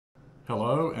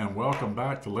Hello and welcome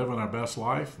back to Living Our Best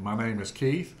Life. My name is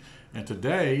Keith and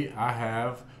today I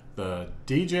have the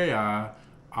DJI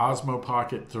Osmo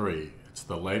Pocket 3. It's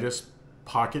the latest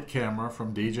pocket camera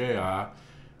from DJI.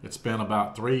 It's been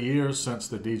about 3 years since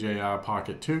the DJI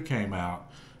Pocket 2 came out,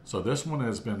 so this one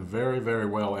has been very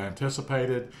well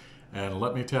anticipated, and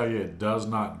let me tell you, it does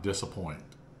not disappoint.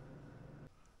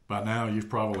 By now you've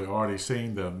probably already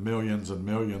seen the millions and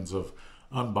millions of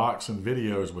unboxing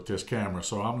videos with this camera,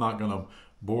 so I'm not going to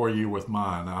bore you with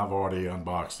mine. I've already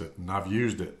unboxed it and I've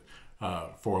used it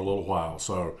for a little while.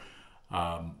 So,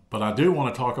 but I do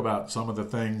want to talk about some of the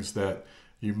things that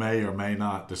you may or may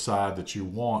not decide that you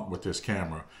want with this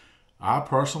camera. I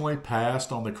personally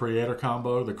passed on the Creator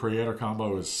Combo. The Creator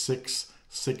Combo is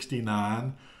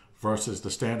 $669 versus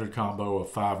the standard combo of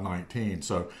 $519.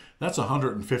 So that's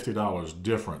 $150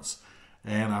 difference.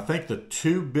 And I think the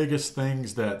two biggest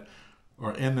things that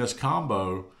are in this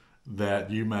combo that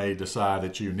you may decide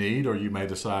that you need or you may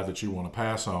decide that you want to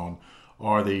pass on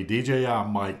are the DJI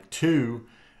Mic 2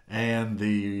 and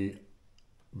the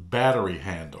battery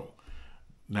handle.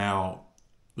 Now,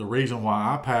 the reason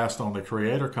why I passed on the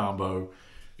Creator Combo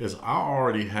is I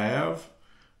already have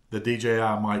the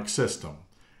DJI mic system,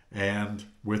 and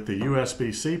with the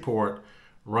USB-C port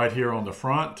right here on the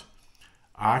front,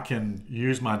 I can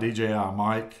use my DJI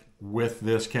mic with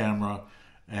this camera,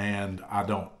 and I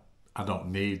don't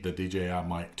need the DJI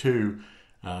Mic 2.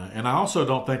 And I also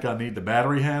don't think I need the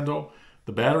battery handle.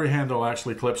 The battery handle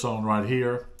actually clips on right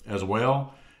here as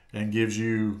well and gives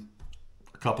you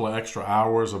a couple of extra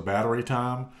hours of battery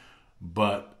time.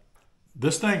 But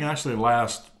this thing actually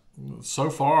lasts, so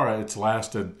far it's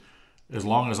lasted as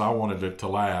long as I wanted it to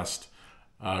last,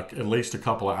 at least a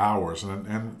couple of hours.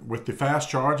 And with the fast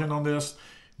charging on this,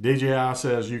 DJI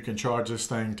says you can charge this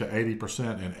thing to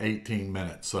 80% in 18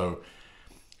 minutes. So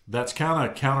that's kind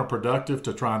of counterproductive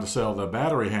to trying to sell the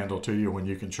battery handle to you when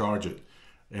you can charge it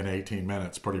in 18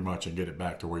 minutes pretty much and get it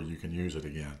back to where you can use it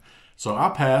again. So I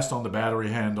passed on the battery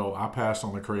handle. I passed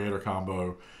on the Creator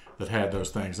Combo that had those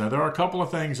things. Now there are a couple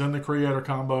of things in the Creator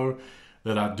Combo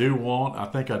that I do want. I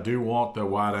think I do want the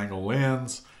wide angle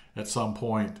lens at some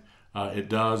point. It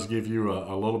does give you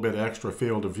a little bit extra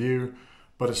field of view,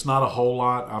 but it's not a whole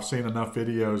lot. I've seen enough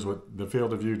videos with the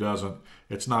field of view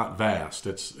it's not vast.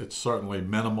 It's certainly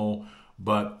minimal,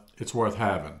 but it's worth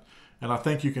having. And I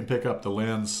think you can pick up the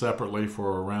lens separately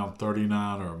for around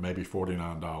 $39 or maybe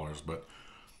 $49, but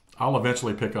I'll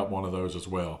eventually pick up one of those as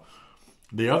well.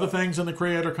 The other things in the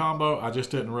Creator Combo, I just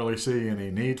didn't really see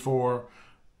any need for,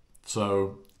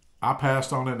 so I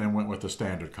passed on it and went with the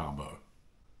standard combo.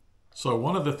 So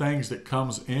one of the things that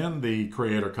comes in the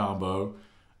Creator Combo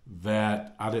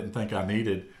that I didn't think I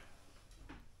needed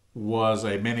was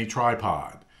a mini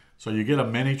tripod. So you get a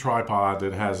mini tripod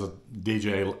that has a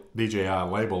DJI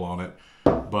label on it,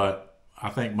 but I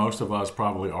think most of us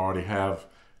probably already have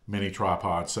mini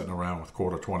tripods sitting around with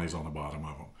quarter 20s on the bottom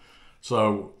of them.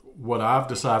 So what I've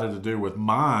decided to do with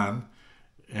mine,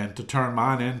 and to turn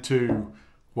mine into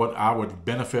what I would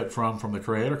benefit from the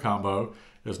Creator Combo,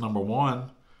 is number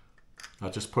one, I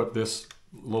just put this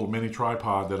little mini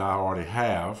tripod that I already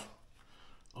have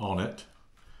on it,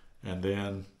 and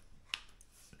then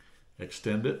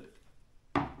extend it.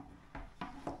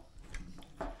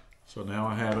 So now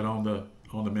I have it on the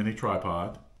mini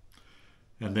tripod,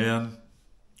 and then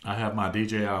I have my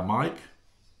DJI mic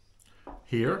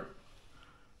here,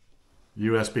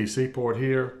 USB-C port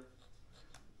here.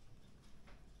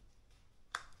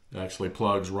 It actually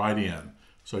plugs right in,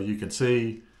 so you can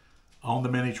see on the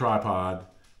mini tripod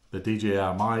the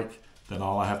DJI mic. Then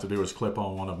all I have to do is clip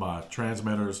on one of my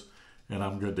transmitters and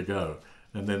I'm good to go.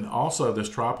 And then also this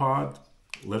tripod,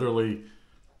 literally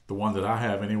the one that I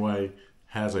have anyway,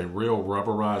 has a real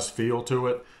rubberized feel to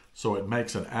it, so it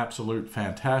makes an absolute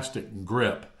fantastic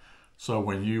grip. So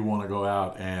when you want to go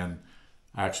out and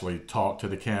actually talk to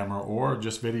the camera or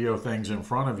just video things in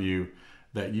front of you,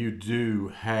 that you do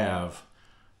have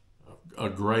a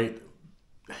great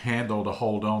handle to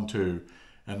hold on to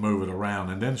and move it around.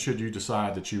 And then should you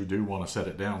decide that you do want to set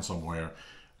it down somewhere,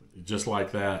 just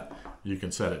like that, you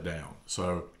can set it down.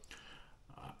 So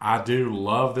I do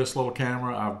love this little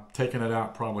camera. I've taken it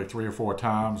out probably 3 or 4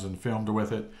 times and filmed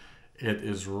with it. It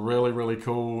is really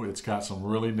cool. It's got some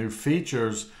really new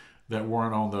features that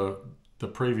weren't on the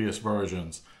previous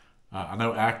versions. I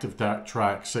know Active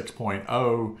Track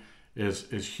 6.0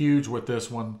 is huge with this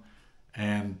one,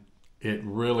 and it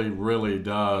really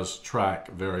does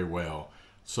track very well.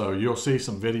 So you'll see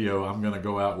some video. I'm going to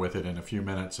go out with it in a few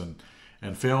minutes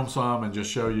and film some and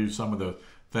just show you some of the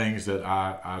things that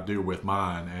I do with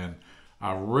mine. And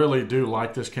I really do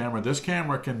like this camera. This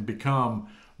camera can become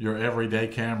your everyday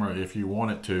camera if you want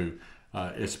it to,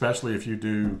 especially if you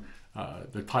do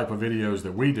the type of videos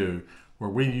that we do, where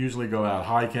we usually go out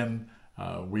hiking,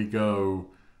 we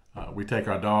take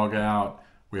our dog out,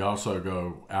 we also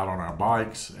go out on our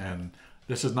bikes, and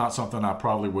this is not something I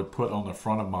probably would put on the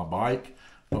front of my bike,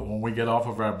 but when we get off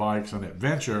of our bikes and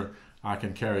adventure, I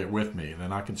can carry it with me. And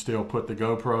then I can still put the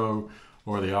GoPro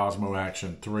or the Osmo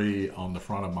Action 3 on the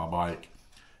front of my bike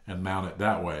and mount it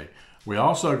that way. We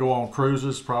also go on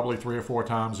cruises probably 3 or 4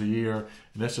 times a year.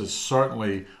 And this is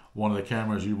certainly one of the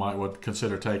cameras you would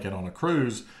consider taking on a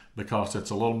cruise because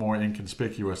it's a little more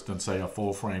inconspicuous than, say, a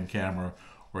full frame camera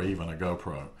or even a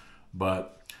GoPro.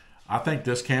 But I think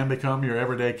this can become your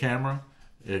everyday camera.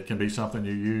 It can be something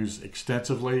you use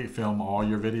extensively, film all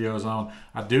your videos on.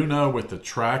 I do know with the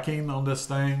tracking on this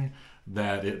thing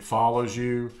that it follows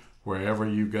you wherever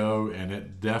you go, and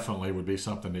it definitely would be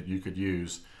something that you could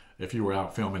use if you were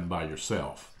out filming by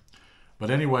yourself. But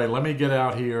anyway, let me get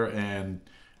out here and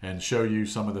show you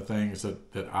some of the things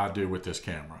that I do with this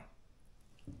camera.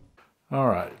 All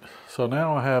right, so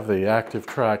now I have the active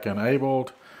track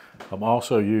enabled. I'm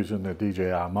also using the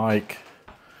DJI mic.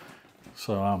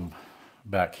 So I'm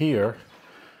back here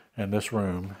in this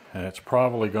room, and it's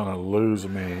probably going to lose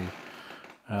me,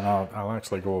 and I'll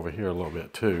actually go over here a little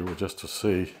bit too just to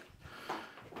see.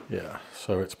 Yeah,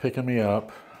 so it's picking me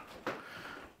up,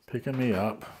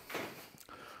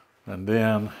 and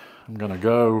then I'm going to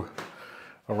go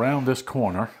around this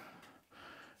corner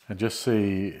and just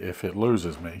see if it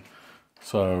loses me.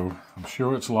 So I'm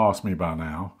sure it's lost me by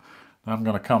now. I'm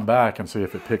going to come back and see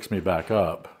if it picks me back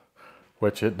up,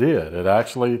 which it did. It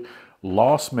actually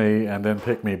lost me and then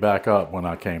picked me back up when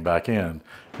I came back in.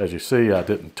 As you see, I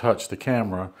didn't touch the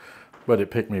camera, but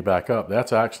it picked me back up.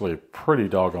 That's actually pretty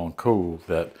doggone cool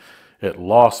that it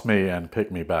lost me and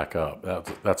picked me back up.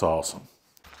 That's awesome.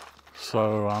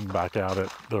 So I'm back out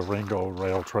at the Ringgold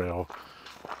Rail Trail.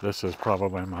 This is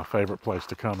probably my favorite place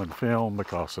to come and film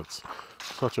because it's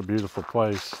such a beautiful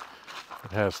place.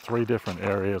 It has 3 different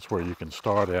areas where you can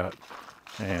start at,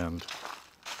 and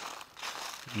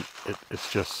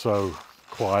it's just so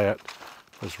quiet.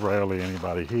 There's rarely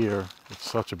anybody here. It's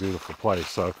such a beautiful place.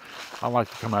 So I like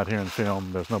to come out here and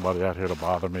film. There's nobody out here to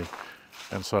bother me.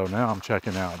 And so now I'm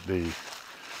checking out the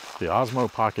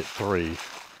Osmo Pocket 3.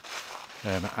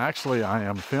 And actually I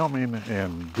am filming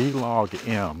in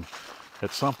D-Log-M.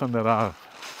 It's something that I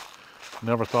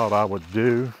never thought I would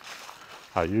do.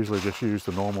 I usually just use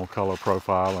the normal color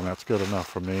profile, and that's good enough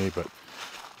for me. But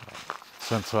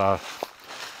since I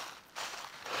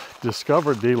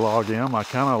discovered D-Log-M, I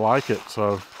kind of like it,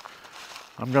 so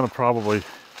I'm going to probably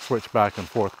switch back and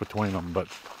forth between them.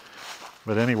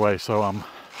 But anyway, so I'm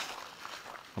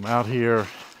out here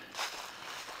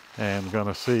and going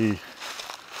to see,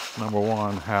 number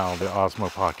one, how the Osmo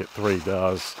Pocket 3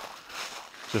 does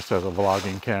just as a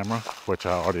vlogging camera, which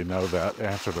I already know that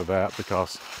answer to that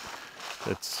because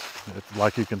it's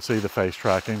like you can see the face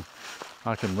tracking.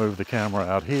 I can move the camera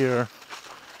out here.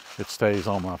 It stays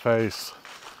on my face.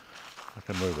 I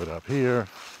can move it up here.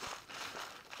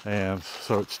 And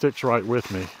so it sticks right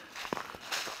with me.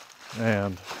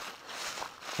 And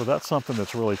so that's something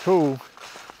that's really cool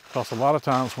because a lot of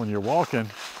times when you're walking,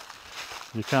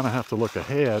 you kind of have to look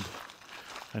ahead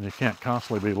and you can't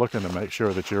constantly be looking to make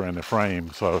sure that you're in the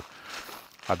frame. So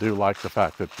I do like the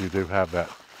fact that you do have that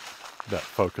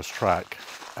focus track,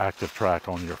 active track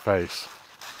on your face.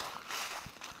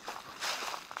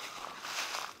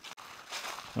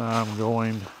 I'm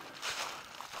going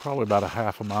probably about a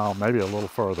half a mile, maybe a little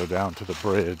further down to the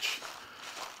bridge.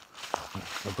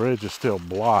 The bridge is still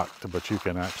blocked, but you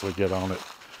can actually get on it.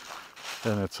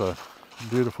 And it's a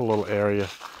beautiful little area.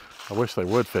 I wish they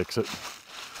would fix it,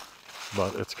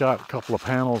 but it's got a couple of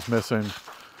panels missing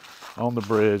on the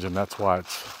bridge, and that's why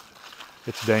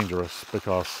it's dangerous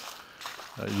because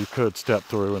you could step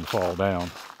through and fall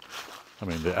down. I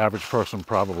mean, the average person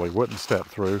probably wouldn't step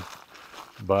through,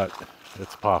 but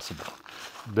it's possible.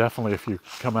 Definitely if you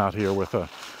come out here with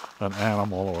an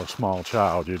animal or a small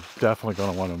child, you're definitely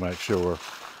going to want to make sure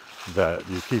that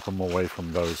you keep them away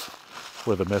from those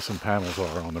where the missing panels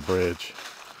are on the bridge.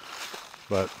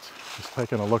 But just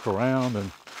taking a look around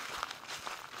and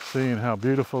seeing how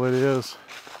beautiful it is.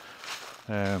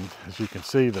 And as you can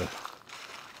see, the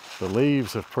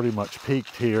leaves have pretty much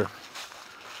peaked here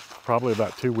probably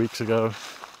about 2 weeks ago.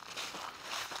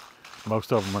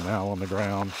 Most of them are now on the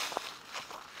ground.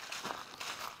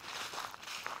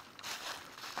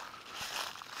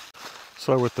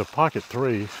 So with the Pocket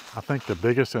 3, I think the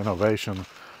biggest innovation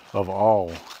of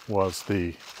all was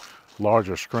the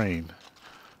larger screen.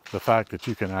 The fact that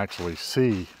you can actually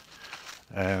see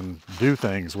and do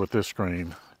things with this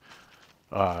screen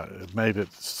It made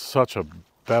it such a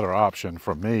better option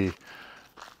for me.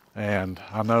 And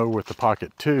I know with the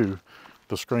Pocket 2,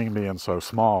 the screen being so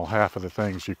small, half of the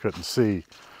things you couldn't see.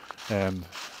 And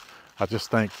I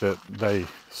just think that they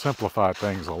simplify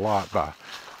things a lot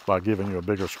by giving you a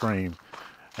bigger screen.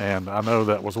 And I know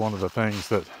that was one of the things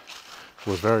that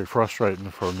was very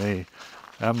frustrating for me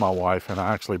and my wife, and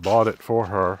I actually bought it for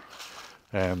her,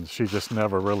 and it just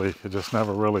never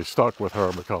really stuck with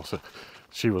her because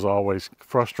she was always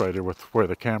frustrated with where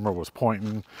the camera was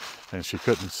pointing, and she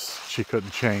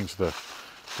couldn't change the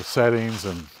settings,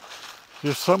 and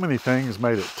just so many things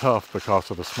made it tough because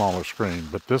of the smaller screen.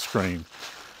 But this screen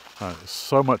is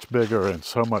so much bigger and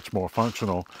so much more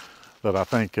functional that I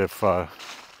think if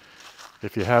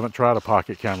you haven't tried a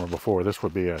pocket camera before, this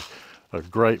would be a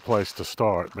great place to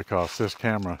start, because this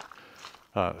camera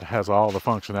has all the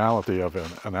functionality of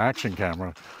an action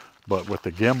camera, but with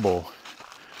the gimbal,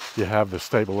 you have the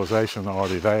stabilization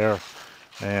already there,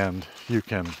 and you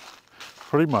can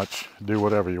pretty much do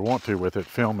whatever you want to with it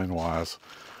filming wise,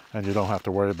 and you don't have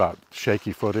to worry about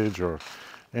shaky footage or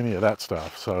any of that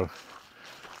stuff. So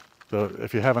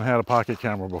if you haven't had a pocket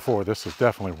camera before, this is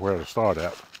definitely where to start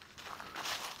at.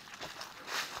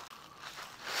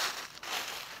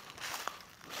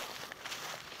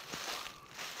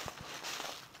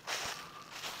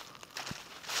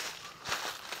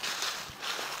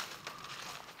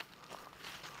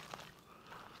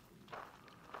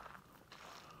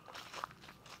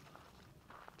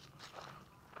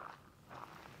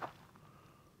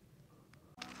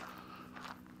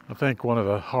 I think one of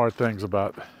the hard things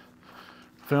about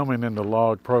filming in the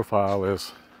log profile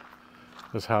is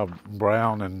how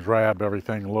brown and drab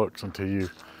everything looks until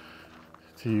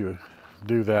you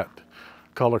do that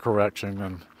color correction.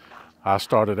 And I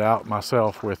started out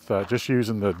myself with just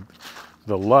using the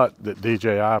LUT that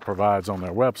DJI provides on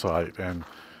their website, and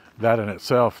that in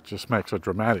itself just makes a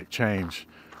dramatic change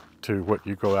to what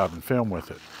you go out and film with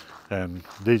it. And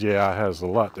DJI has the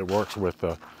LUT that works with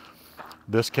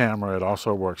this camera. It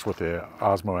also works with the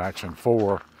Osmo Action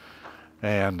 4,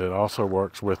 and it also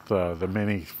works with the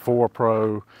Mini 4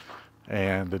 Pro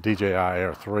and the DJI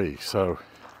Air 3. So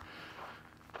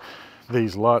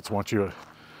these LUTs, once you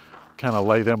kind of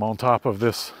lay them on top of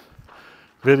this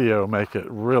video, make it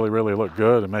really look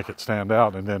good and make it stand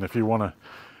out. And then if you want to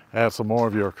add some more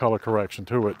of your color correction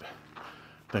to it,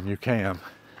 then you can.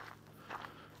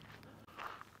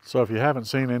 So if you haven't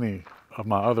seen any of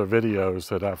my other videos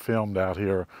that I've filmed out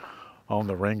here on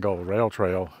the Ringgold Rail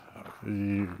Trail,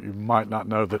 you might not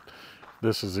know that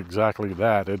this is exactly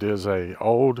that. It is an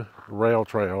old rail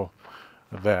trail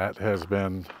that has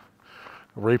been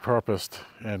repurposed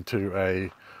into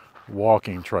a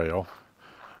walking trail,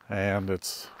 and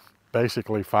it's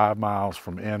basically 5 miles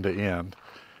from end to end.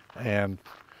 And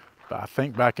I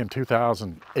think back in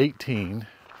 2018,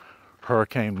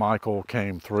 Hurricane Michael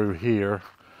came through here,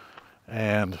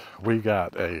 and we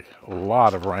got a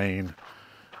lot of rain,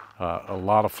 a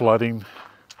lot of flooding,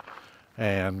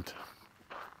 and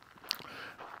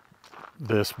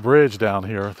this bridge down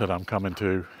here that I'm coming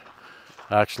to,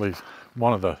 actually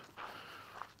one of the,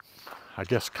 I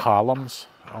guess, columns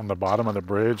on the bottom of the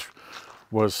bridge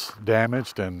was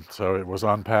damaged, and so it was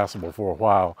unpassable for a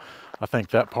while. I think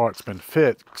that part's been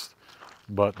fixed,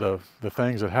 but the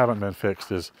things that haven't been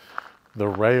fixed is the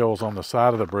rails on the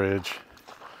side of the bridge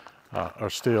are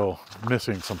still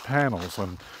missing some panels,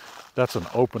 and that's an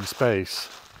open space,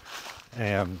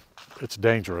 and it's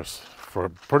dangerous for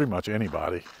pretty much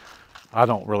anybody. I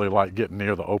don't really like getting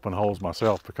near the open holes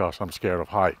myself because I'm scared of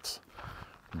heights,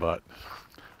 but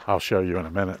I'll show you in a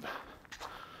minute.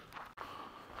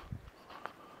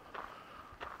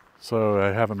 So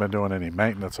I haven't been doing any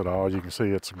maintenance at all. You can see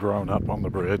it's grown up on the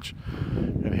bridge.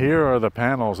 And here are the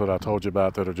panels that I told you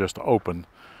about that are just open.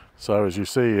 So as you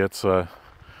see, it's a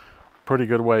pretty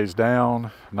good ways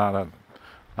down, not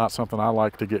something I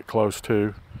like to get close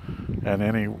to.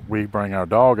 And we bring our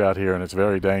dog out here, and it's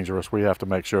very dangerous. We have to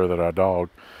make sure that our dog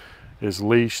is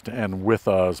leashed and with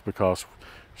us, because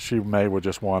she would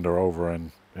just wander over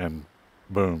and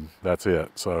boom, that's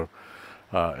it. So,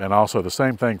 and also the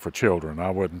same thing for children.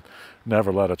 I would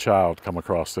never let a child come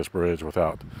across this bridge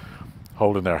without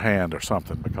holding their hand or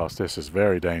something, because this is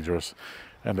very dangerous,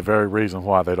 and the very reason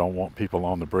why they don't want people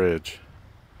on the bridge.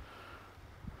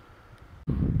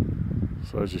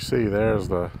 So as you see, there's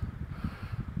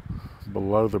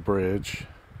below the bridge,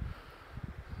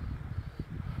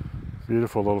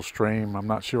 beautiful little stream. I'm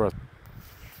not sure, I'm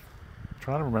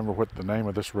trying to remember what the name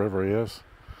of this river is.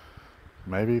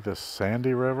 Maybe the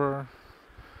Sandy River?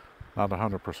 Not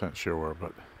 100% sure,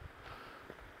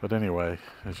 but anyway,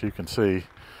 as you can see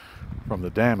from the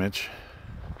damage,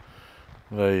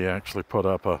 they actually put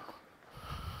up a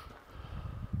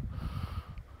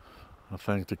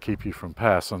thing to keep you from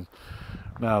passing.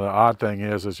 Now the odd thing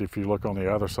is if you look on the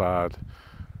other side,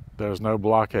 there's no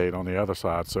blockade on the other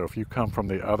side. So if you come from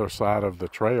the other side of the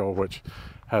trail, which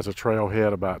has a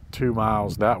trailhead about 2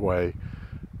 miles that way,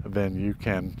 then you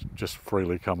can just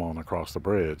freely come on across the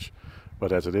bridge.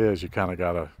 But as it is, you kind of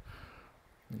got to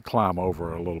climb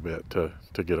over a little bit to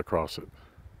get across it.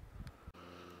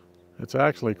 It's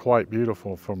actually quite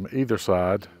beautiful from either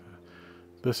side.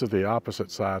 This is the opposite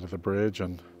side of the bridge,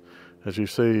 and as you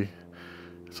see,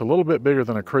 it's a little bit bigger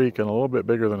than a creek and a little bit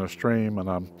bigger than a stream, and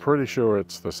I'm pretty sure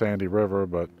it's the Sandy River,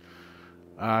 but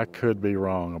I could be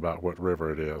wrong about what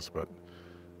river it is, but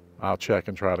I'll check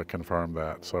and try to confirm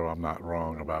that so I'm not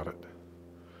wrong about it.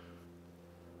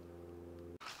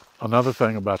 Another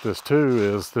thing about this too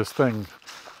is this thing,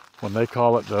 when they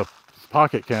call it the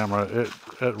pocket camera,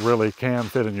 it really can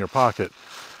fit in your pocket.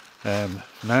 And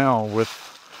now with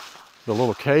the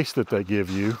little case that they give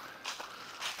you,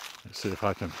 let's see if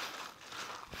I can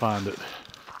find it.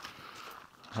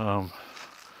 The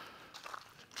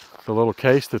little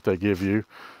case that they give you,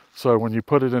 so when you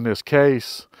put it in this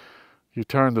case, you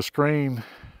turn the screen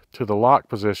to the lock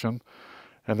position,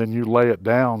 and then you lay it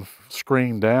down,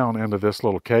 screen down into this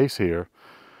little case here.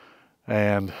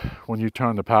 And when you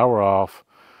turn the power off,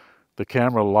 the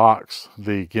camera locks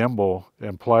the gimbal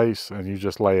in place, and you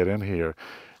just lay it in here,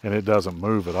 and it doesn't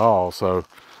move at all. So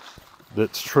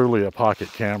it's truly a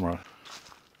pocket camera.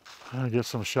 I'll get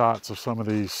some shots of some of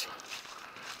these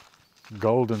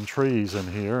golden trees in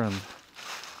here and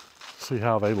see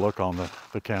how they look on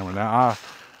the camera. Now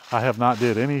I have not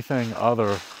did anything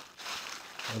other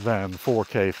than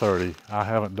 4K 30. I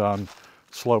haven't done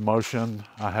slow motion.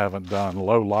 I haven't done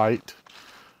low light.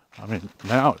 I mean,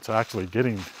 now it's actually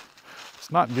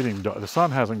it's not getting, the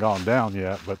sun hasn't gone down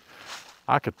yet, but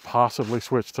I could possibly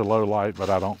switch to low light, but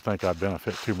I don't think I'd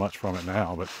benefit too much from it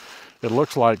now. But it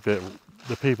looks like that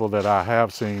the people that I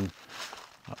have seen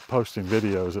posting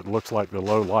videos, it looks like the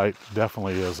low light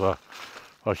definitely is a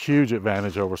huge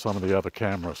advantage over some of the other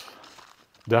cameras.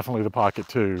 Definitely the Pocket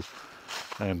 2,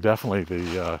 and definitely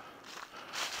the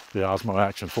Osmo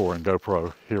Action 4 and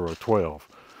GoPro Hero 12.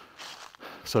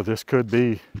 So this could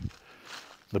be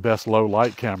the best low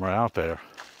light camera out there.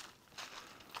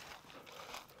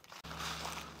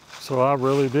 So I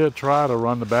really did try to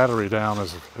run the battery down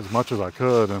as much as I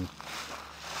could, and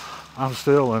I'm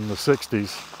still in the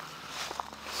 60s.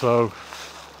 So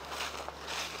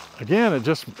again, it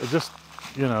just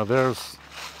you know,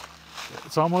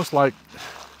 it's almost like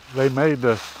they made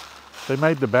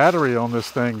the battery on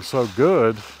this thing so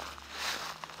good.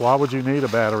 Why would you need a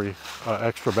battery,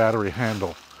 extra battery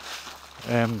handle?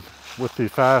 And with the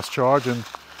fast charging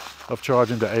of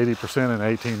charging to 80% in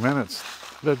 18 minutes,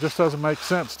 that just doesn't make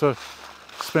sense to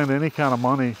spend any kind of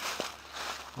money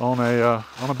on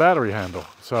a battery handle.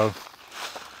 So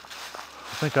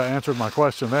I think I answered my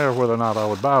question there, whether or not I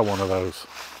would buy one of those.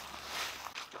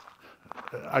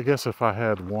 I guess if I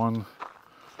had one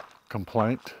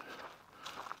complaint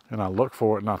and I looked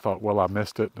for it and I thought, well, I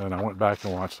missed it, and I went back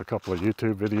and watched a couple of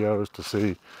YouTube videos to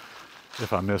see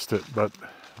if I missed it, but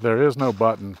there is no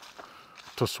button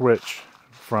to switch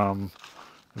from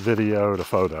video to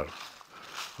photo.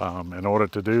 In order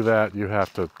to do that, you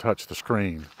have to touch the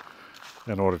screen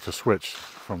in order to switch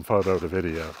from photo to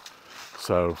video.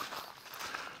 So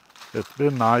it's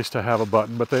been nice to have a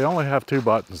button, but they only have two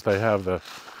buttons. They have the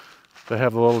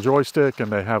little joystick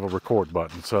and they have a record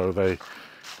button. So they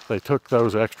took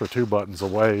those extra two buttons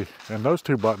away, and those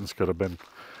two buttons could have been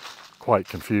quite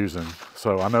confusing.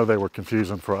 So I know they were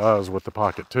confusing for us with the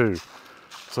Pocket 2.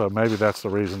 So maybe that's the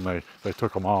reason they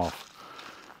took them off.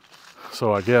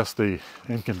 So I guess the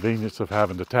inconvenience of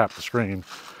having to tap the screen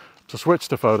to switch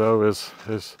to photo is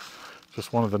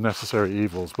just one of the necessary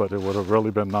evils, but it would have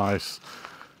really been nice.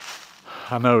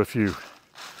 I know if you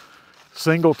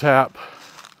single tap,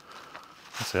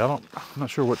 let's see, I'm not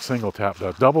sure what single tap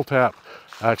does. Double tap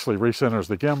actually recenters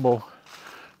the gimbal.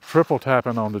 Triple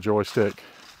tapping on the joystick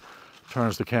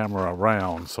turns the camera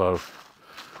around. So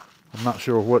I'm not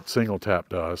sure what single tap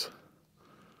does.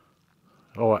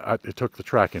 Oh, it took the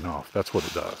tracking off. That's what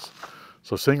it does.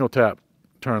 So single tap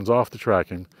turns off the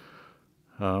tracking.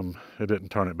 It didn't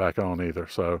turn it back on either.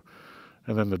 So,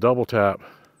 and then the double tap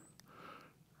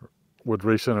would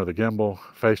recenter the gimbal.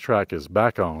 Face track is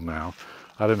back on now.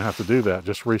 I didn't have to do that.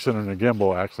 Just recentering the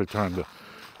gimbal actually turned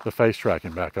the face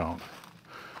tracking back on.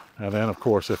 And then of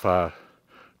course, if I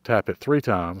tap it 3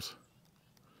 times,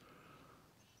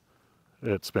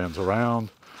 it spins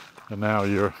around, and now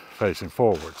you're facing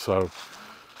forward. So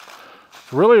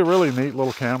really a really neat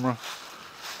little camera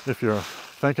if you're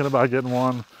thinking about getting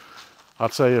one,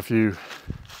 I'd say if you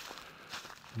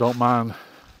don't mind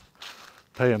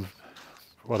paying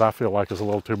what I feel like is a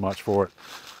little too much for it,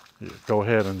 go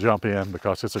ahead and jump in,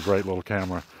 because it's a great little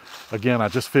camera. Again, I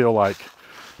just feel like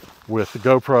with the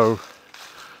GoPro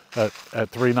at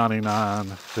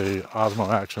 $399, the Osmo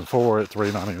Action 4 at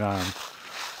 $399,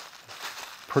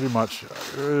 pretty much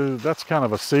that's kind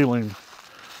of a ceiling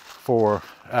for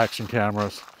action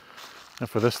cameras. And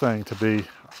for this thing to be,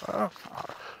 I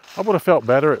would have felt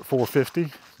better at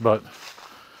 $450, but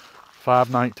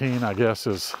 $519 I guess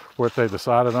is what they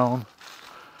decided on.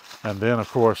 And then of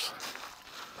course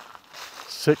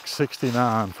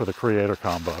 $669 for the creator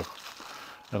combo.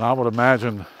 And I would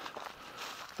imagine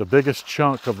the biggest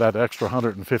chunk of that extra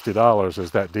 $150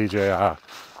 is that DJI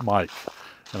mic.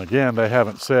 And again, they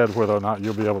haven't said whether or not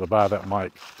you'll be able to buy that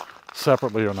mic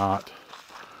separately or not.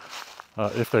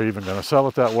 If they're even going to sell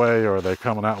it that way, or are they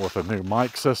coming out with a new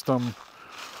mic system,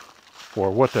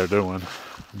 or what they're doing.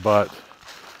 But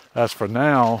as for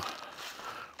now,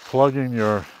 plugging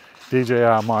your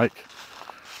DJI Mic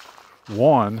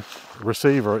 1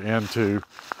 receiver into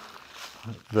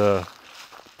the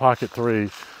Pocket 3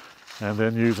 and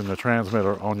then using the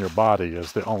transmitter on your body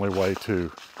is the only way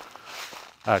to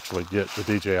actually get the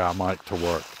DJI mic to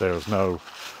work. There's no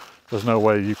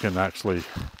way you can actually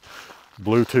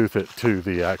Bluetooth it to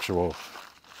the actual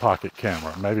Pocket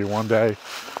camera. Maybe one day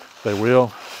they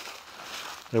will.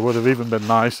 It would have even been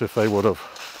nice if they would have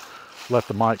let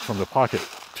the mic from the Pocket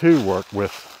 2 work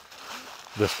with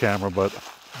this camera, but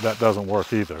that doesn't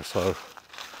work either. So,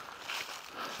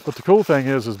 but the cool thing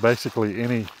is basically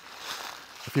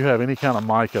if you have any kind of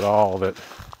mic at all that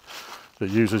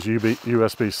uses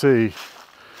USB-C,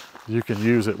 you can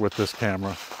use it with this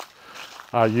camera.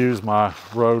 I used my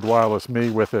Rode Wireless Me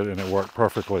with it and it worked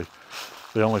perfectly.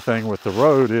 The only thing with the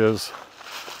Rode is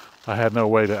I had no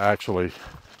way to actually,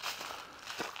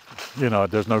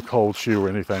 there's no cold shoe or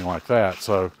anything like that.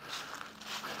 So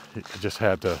I just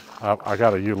had to, I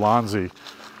got a Ulanzi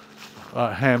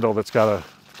handle that's got a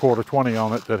 1/4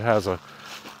 on it that has a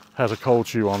cold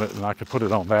shoe on it, and I could put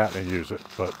it on that and use it.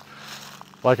 But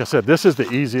like I said, this is the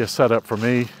easiest setup for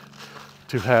me,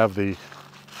 to have the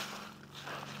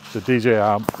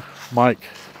DJI mic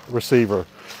receiver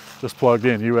just plugged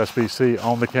in USB-C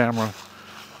on the camera,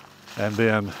 and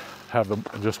then have them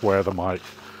just wear the mic.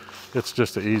 It's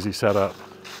just an easy setup.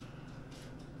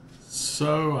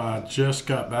 So I just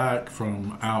got back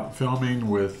from out filming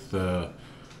with the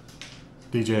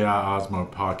DJI Osmo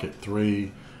Pocket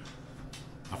 3.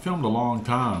 I filmed a long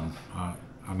time.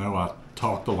 I know I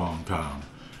talked a long time.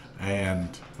 And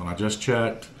when I just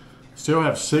checked, still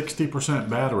have 60%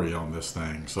 battery on this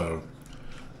thing. So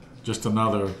just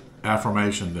another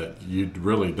affirmation that you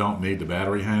really don't need the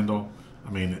battery handle.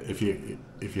 I mean, if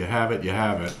you have it, you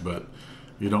have it, but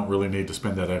you don't really need to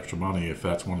spend that extra money if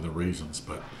that's one of the reasons.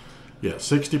 But yeah,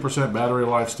 60% battery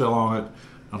life still on it.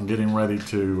 I'm getting ready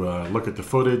to look at the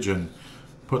footage and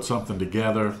put something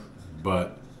together,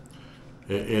 but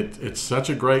it's such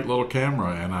a great little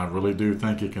camera, and I really do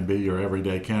think it can be your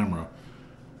everyday camera.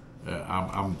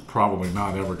 I'm probably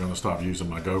not ever going to stop using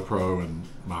my GoPro and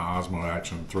my Osmo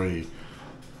Action 3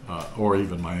 or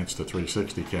even my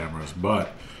Insta360 cameras,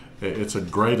 but it's a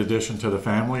great addition to the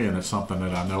family, and it's something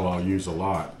that I know I'll use a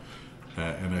lot.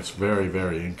 And it's very,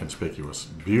 very inconspicuous.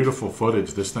 Beautiful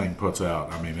footage this thing puts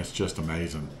out. I mean, it's just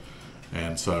amazing.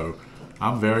 And so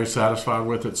I'm very satisfied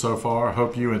with it so far.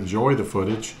 Hope you enjoy the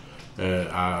footage.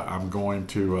 I'm going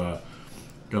to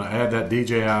add that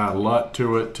DJI LUT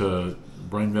to it to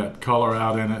bring that color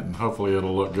out in it, and hopefully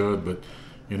it'll look good. But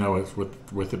it's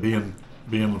with it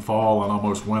being fall and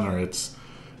almost winter, it's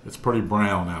pretty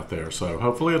brown out there. So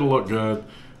hopefully it'll look good.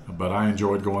 But I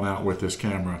enjoyed going out with this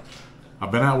camera.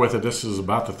 I've been out with it. This is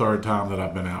about the 3rd time that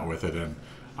I've been out with it, and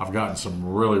I've gotten some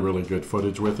really, really good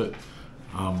footage with it.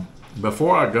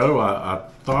 Before I go, I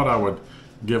thought I would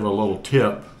give a little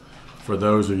tip for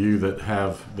those of you that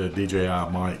have the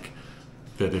DJI mic,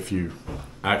 that if you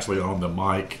actually own the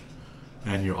mic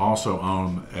and you also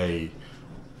own a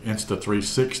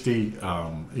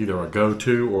Insta360, either a Go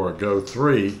 2 or a Go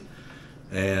 3,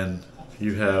 and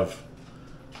you have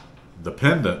the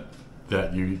pendant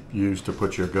that you use to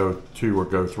put your Go 2 or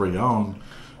Go 3 on,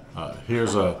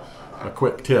 here's a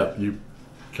quick tip. You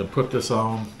can put this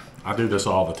on. I do this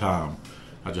all the time.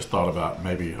 I just thought about,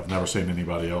 maybe I've never seen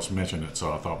anybody else mention it,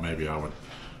 so I thought maybe I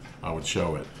would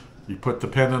show it. You put the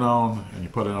pendant on and you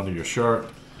put it under your shirt,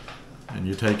 and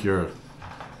you take your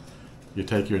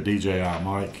DJI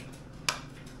mic,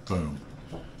 boom,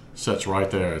 sits right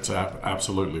there. It's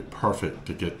absolutely perfect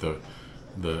to get the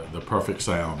perfect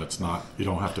sound. It's not, you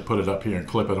don't have to put it up here and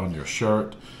clip it on your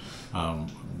shirt.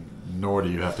 nor do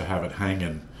you have to have it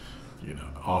hanging,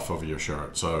 off of your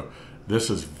shirt. So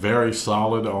this is very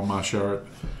solid on my shirt.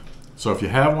 So if you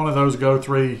have one of those Go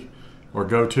 3 or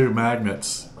Go 2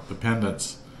 magnets, the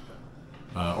pendants,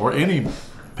 or any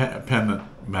pendant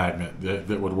magnet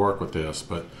that would work with this,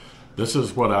 but this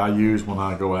is what I use when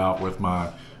I go out with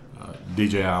my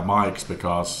DJI mics,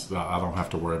 because I don't have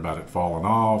to worry about it falling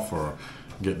off or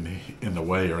getting in the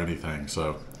way or anything.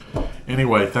 So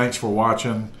anyway, thanks for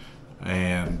watching,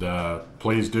 and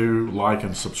please do like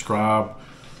and subscribe.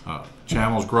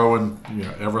 Channel's growing,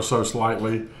 ever so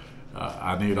slightly.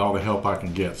 I need all the help I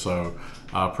can get, so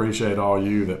I appreciate all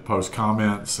you that post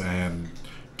comments, and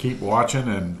keep watching,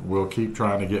 and we'll keep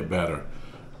trying to get better.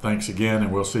 Thanks again,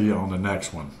 and we'll see you on the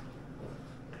next one.